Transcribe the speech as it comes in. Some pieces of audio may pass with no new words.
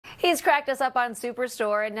He's cracked us up on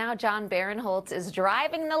Superstore, and now Jon Barinholtz is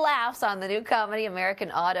driving the laughs on the new comedy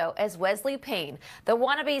American Auto as Wesley Payne, the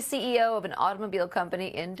wannabe CEO of an automobile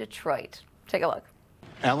company in Detroit. Take a look.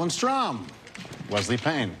 Alan Strom, Wesley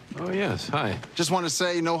Payne. Oh, yes. Hi. Just want to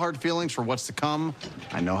say no hard feelings for what's to come.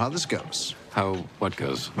 I know how this goes. What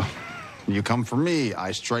goes? You come for me,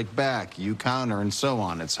 I strike back, you counter, and so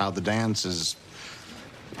on. It's how the dance is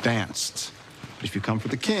danced. If you come for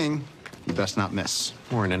the king, you best not miss.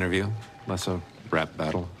 More an interview, less a rap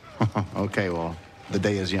battle. Okay, well, the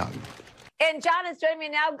day is young. And Jon is joining me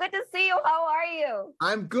now. Good to see you. How are you?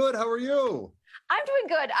 I'm good. How are you? I'm doing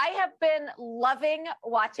good. I have been loving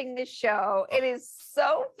watching this show. It is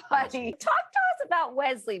so funny. Talk to us about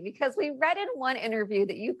Wesley, because we read in one interview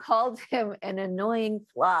that you called him an annoying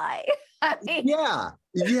fly. I mean, yeah.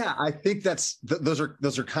 I think those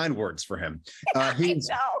are kind words for him.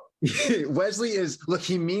 Wesley is, look,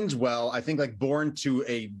 he means well. I think like born to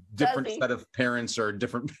a different set of parents or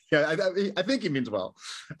different. Yeah, I think he means well.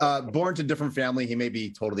 Born to different family, he may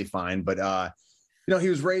be totally fine, but he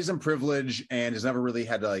was raised in privilege and has never really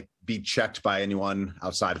had to like be checked by anyone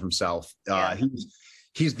outside of himself.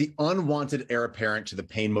 He's the unwanted heir apparent to the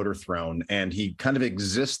Payne Motor throne, and he kind of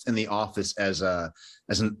exists in the office as an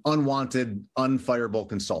unwanted, unfireable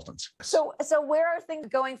consultant. So where are things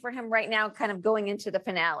going for him right now, kind of going into the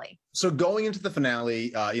finale? So going into the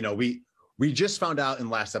finale, we just found out in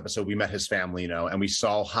last episode, we met his family, and we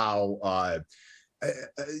saw how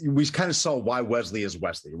we kind of saw why Wesley is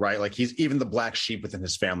Wesley, right? Like he's even the black sheep within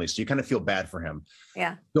his family. So you kind of feel bad for him.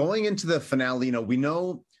 Yeah. Going into the finale, we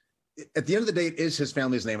know at the end of the day, it is his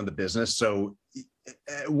family's name in the business. So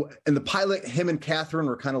in the pilot, him and Catherine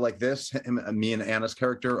were kind of like this. Me and Anna's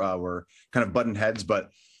character were kind of butting heads. But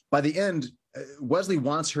by the end, Wesley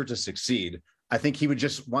wants her to succeed. I think he would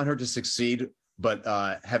just want her to succeed, but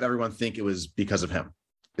have everyone think it was because of him.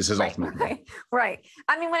 Is his ultimate goal. Right.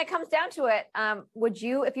 I mean, when it comes down to it, would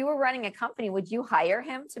you, if you were running a company, would you hire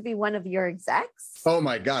him to be one of your execs? Oh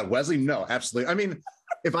my God, Wesley? No, absolutely. I mean,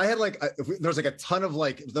 if I had if there was like a ton of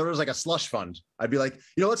there was like a slush fund, I'd be like,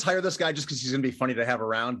 let's hire this guy just because he's gonna be funny to have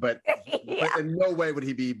around. But, but in no way would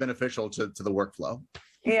he be beneficial to the workflow.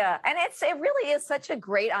 Yeah, and it really is such a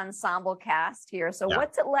great ensemble cast here. So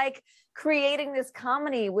what's it like creating this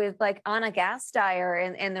comedy with like Anna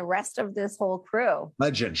Gasteyer and the rest of this whole crew?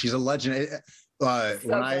 Legend. She's a legend.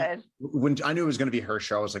 When I knew it was going to be her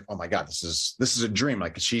show, I was like, oh my God, this is a dream.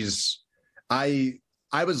 Like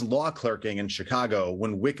I was law clerking in Chicago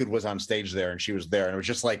when Wicked was on stage there, and she was there, and it was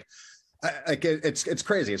just like it's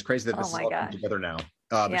crazy. It's crazy that this is all coming together now.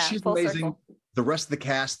 But she's amazing. Circle. The rest of the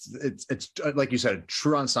cast, it's like you said, a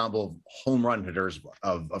true ensemble of home run hitters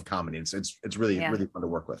of comedy. It's really fun to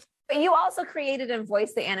work with. But you also created and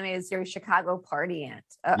voiced the animated series Chicago Party Ant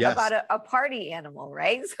about a party animal,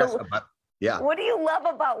 right? So what do you love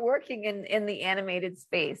about working in the animated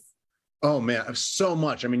space? Oh man, so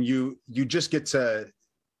much. I mean, you just get to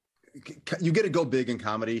go big in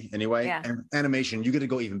comedy anyway. And animation, you get to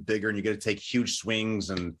go even bigger, and you get to take huge swings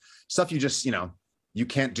and stuff you just you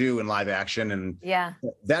can't do in live action. And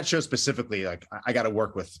that show specifically, like I got to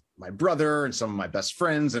work with my brother and some of my best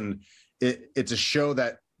friends, and it's a show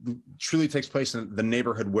that truly takes place in the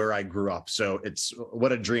neighborhood where I grew up. So it's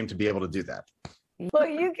what a dream to be able to do that. Well,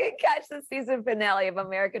 you can catch the season finale of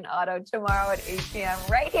American Auto tomorrow at 8 p.m.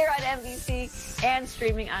 right here on NBC and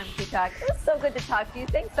streaming on Peacock. It was so good to talk to you.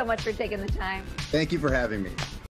 Thanks so much for taking the time. Thank you for having me.